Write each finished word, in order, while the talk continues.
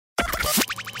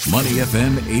Money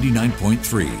FM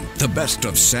 89.3, the best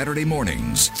of Saturday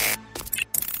mornings.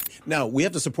 Now, we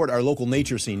have to support our local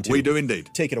nature scene, too. We do indeed.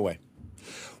 Take it away.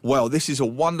 Well, this is a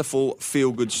wonderful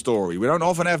feel-good story. We don't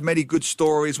often have many good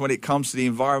stories when it comes to the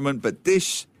environment, but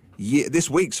this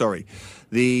week,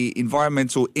 the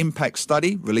environmental impact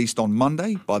study released on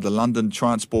Monday by the London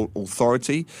Transport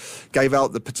Authority gave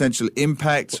out the potential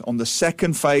impact on the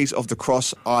second phase of the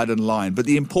Cross Island Line. But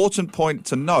the important point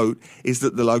to note is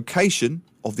that the location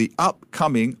of the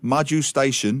upcoming Maju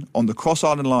station on the Cross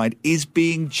Island Line is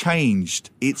being changed.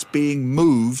 It's being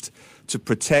moved to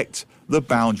protect the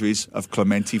boundaries of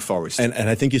Clementi Forest. And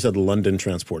I think you said the London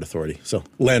Transport Authority. So,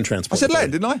 Land Transport I said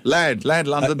Authority. land, didn't I? Land,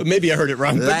 London. Maybe I heard it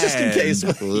wrong, but just in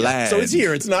case. Land. So it's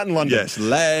here. It's not in London. Yes,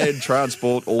 Land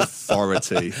Transport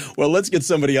Authority. Well, let's get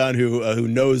somebody on who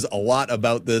knows a lot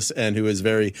about this and who is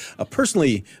very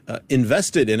personally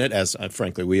invested in it, as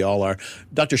frankly we all are.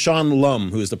 Dr. Shawn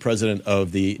Lum, who is the president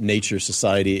of the Nature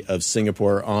Society of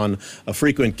Singapore, on a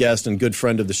frequent guest and good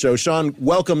friend of the show. Shawn,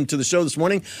 welcome to the show this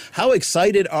morning. How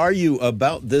excited are you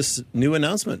about this new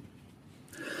announcement?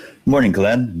 Morning,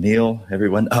 Glenn, Neil,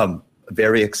 everyone.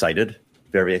 Very excited,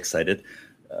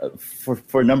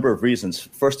 for a number of reasons.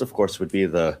 First, of course, would be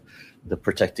the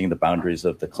protecting the boundaries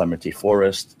of the Clementi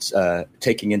Forest,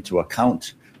 taking into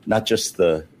account not just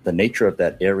the nature of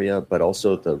that area, but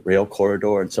also the rail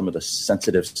corridor and some of the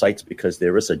sensitive sites, because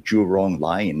there is a Jurong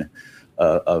line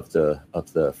of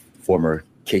the former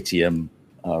KTM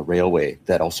railway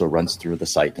that also runs through the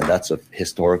site, and that's of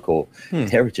historical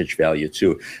heritage value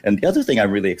too. And the other thing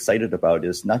I'm really excited about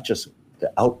is not just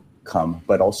the outcome,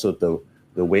 but also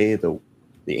the way the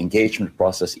engagement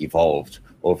process evolved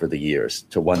over the years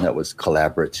to one that was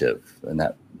collaborative, and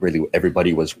that really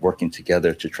everybody was working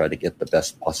together to try to get the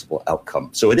best possible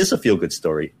outcome. So it is a feel-good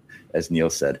story, as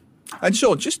Neil said. And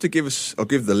Shawn, just to give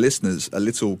the listeners a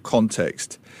little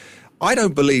context, I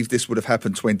don't believe this would have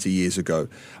happened 20 years ago.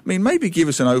 I mean, maybe give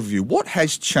us an overview. What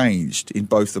has changed in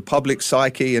both the public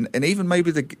psyche and even maybe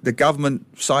the government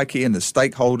psyche and the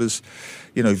stakeholders,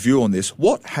 view on this?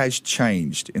 What has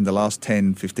changed in the last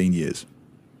 10, 15 years?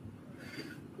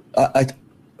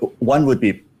 One would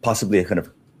be possibly a kind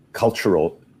of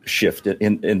cultural shift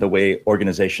in the way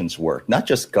organizations work, not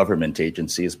just government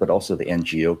agencies, but also the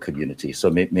NGO community. So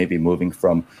maybe moving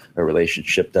from a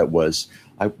relationship that was,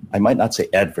 I might not say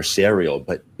adversarial,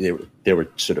 but there were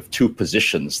sort of two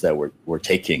positions that were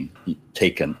taken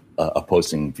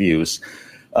opposing views.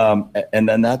 And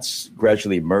then that's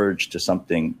gradually merged to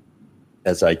something,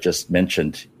 as I just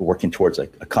mentioned, working towards a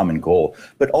common goal.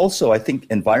 But also, I think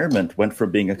environment went from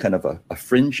being a kind of a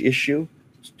fringe issue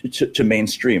to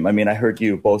mainstream. I mean, I heard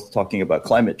you both talking about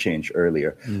climate change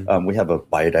earlier. We have a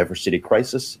biodiversity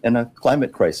crisis and a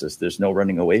climate crisis. There's no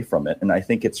running away from it. And I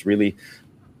think it's really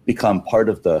become part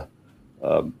of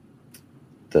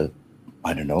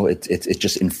it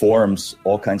just informs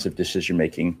all kinds of decision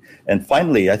making. And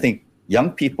finally, I think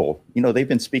young people, they've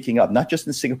been speaking up, not just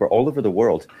in Singapore, all over the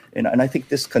world. And I think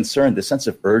this concern, this sense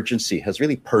of urgency has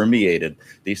really permeated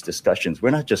these discussions.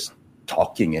 We're not just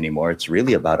talking anymore. It's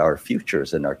really about our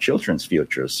futures and our children's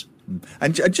futures.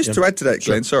 And just to add to that,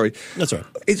 Glenn, sorry. That's right.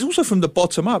 It's also from the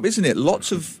bottom up, isn't it?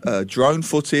 Lots of drone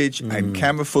footage and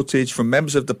camera footage from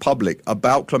members of the public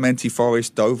about Clementi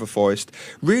Forest, Dover Forest,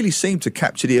 really seem to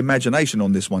capture the imagination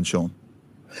on this one, Shawn.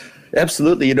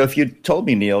 Absolutely. If you told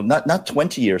me, Neil, not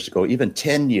 20 years ago, even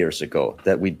 10 years ago,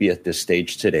 that we'd be at this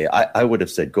stage today, I would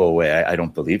have said, go away. I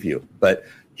don't believe you. But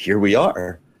here we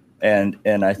are. And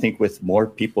I think with more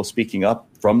people speaking up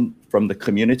from the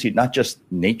community, not just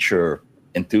nature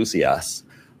enthusiasts,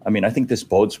 I think this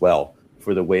bodes well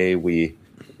for the way we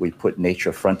put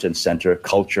nature front and center,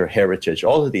 culture, heritage,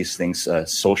 all of these things,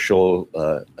 social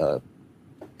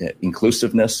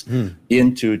inclusiveness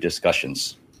into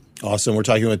discussions. Awesome. We're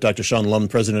talking with Dr. Shawn Lum,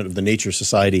 president of the Nature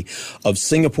Society of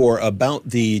Singapore, about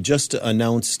the just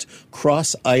announced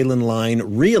Cross Island Line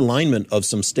realignment of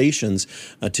some stations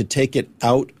to take it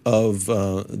out of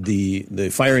the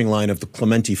firing line of the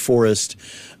Clementi Forest.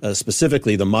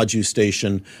 Specifically, the Maju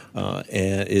station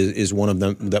is one of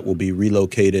them that will be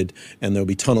relocated, and there'll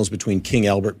be tunnels between King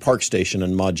Albert Park Station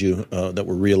and Maju that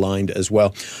were realigned as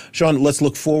well. Shawn, let's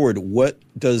look forward. What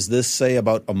does this say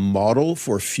about a model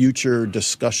for future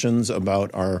discussions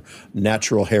about our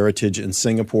natural heritage in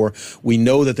Singapore? We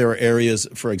know that there are areas,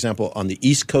 for example, on the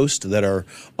East Coast that are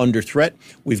under threat.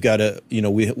 We've got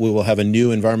we will have a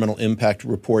new environmental impact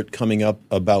report coming up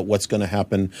about what's going to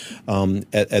happen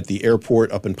at the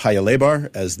airport up in Paya Lebar,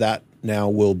 as that now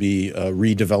will be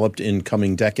redeveloped in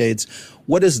coming decades.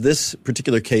 What does this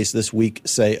particular case this week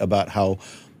say about how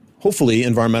hopefully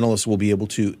environmentalists will be able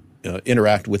to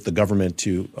interact with the government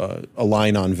to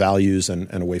align on values and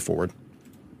a way forward?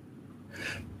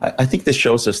 I think this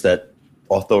shows us that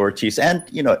authorities and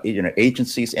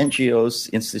agencies,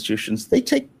 NGOs, institutions, they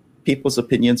take people's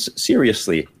opinions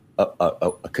seriously,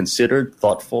 a considered,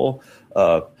 thoughtful.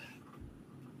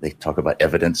 They talk about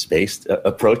evidence-based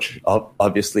approach.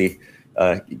 Obviously,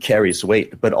 carries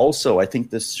weight, but also I think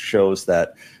this shows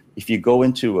that if you go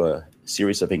into a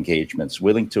series of engagements,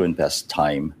 willing to invest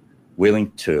time, willing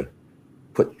to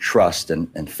put trust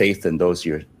and faith in those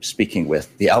you're speaking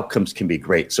with, the outcomes can be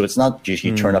great. So it's not just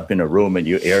you turn up in a room and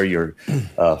you air your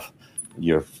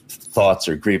thoughts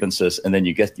or grievances and then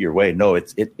you get your way. No,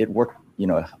 it worked.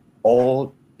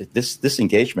 All this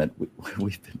engagement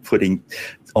we've been putting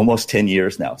almost 10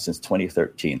 years now, since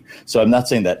 2013. So I'm not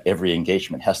saying that every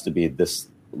engagement has to be this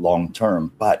long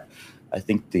term, but I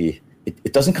think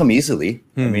it doesn't come easily.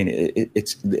 I mean,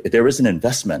 there is an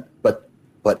investment, but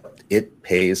it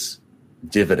pays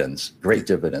dividends, great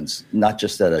dividends, not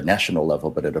just at a national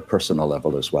level, but at a personal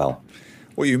level as well.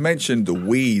 Well, you mentioned the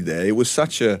we there. It was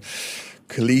such a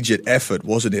collegiate effort,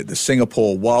 wasn't it? The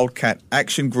Singapore Wildcat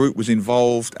Action Group was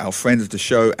involved. Our friend of the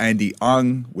show, Andy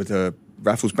Ung, with her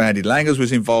Raffles Bandy Langers,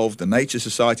 was involved. The Nature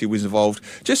Society was involved.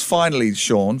 Just finally,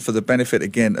 Sean, for the benefit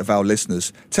again of our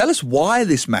listeners, tell us why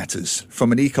this matters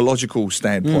from an ecological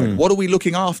standpoint. What are we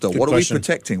looking after? Good what question. Are we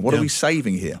protecting? What are we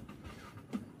saving here?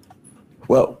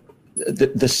 Well,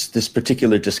 this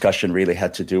particular discussion really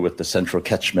had to do with the Central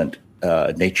Catchment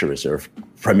Nature Reserve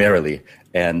primarily,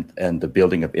 and the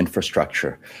building of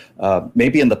infrastructure.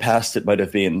 Maybe in the past it might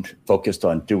have been focused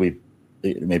on, do we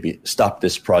maybe stop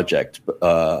this project?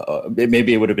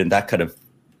 Maybe it would have been that kind of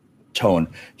tone.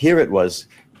 Here it was,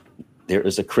 there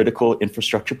is a critical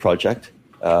infrastructure project.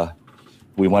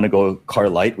 We want to go car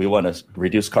light. We want to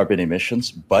reduce carbon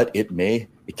emissions, but it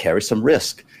carries some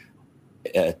risk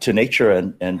to nature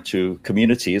and to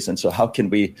communities. And so how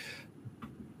can we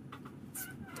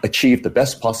achieve the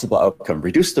best possible outcome,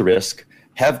 reduce the risk,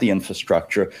 have the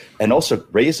infrastructure, and also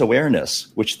raise awareness,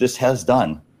 which this has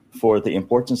done, for the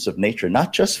importance of nature,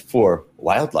 not just for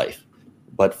wildlife,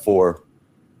 but for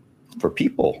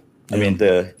people. I mean,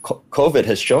 the COVID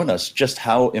has shown us just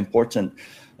how important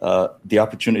the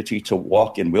opportunity to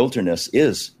walk in wilderness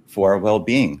is for our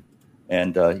well-being.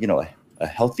 And, a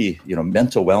healthy,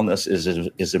 mental wellness is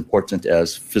as important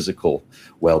as physical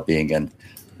well-being, and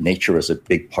nature is a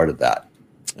big part of that.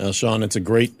 Sean, it's a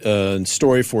great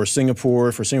story for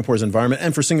Singapore, for Singapore's environment,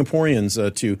 and for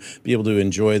Singaporeans to be able to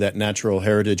enjoy that natural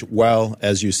heritage while,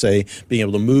 as you say, being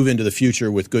able to move into the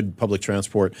future with good public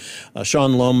transport.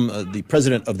 Sean Lum, the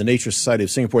president of the Nature Society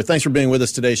of Singapore, thanks for being with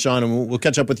us today, Sean, and we'll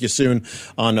catch up with you soon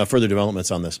on further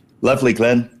developments on this. Lovely,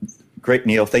 Glenn. Great,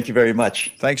 Neil. Thank you very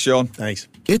much. Thanks, Sean. Thanks.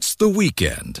 It's the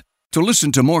weekend. To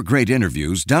listen to more great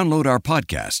interviews, download our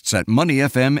podcasts at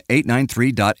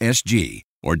moneyfm893.sg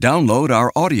or download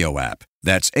our audio app.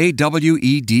 That's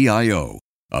AWEDIO.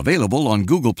 Available on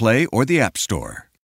Google Play or the App Store.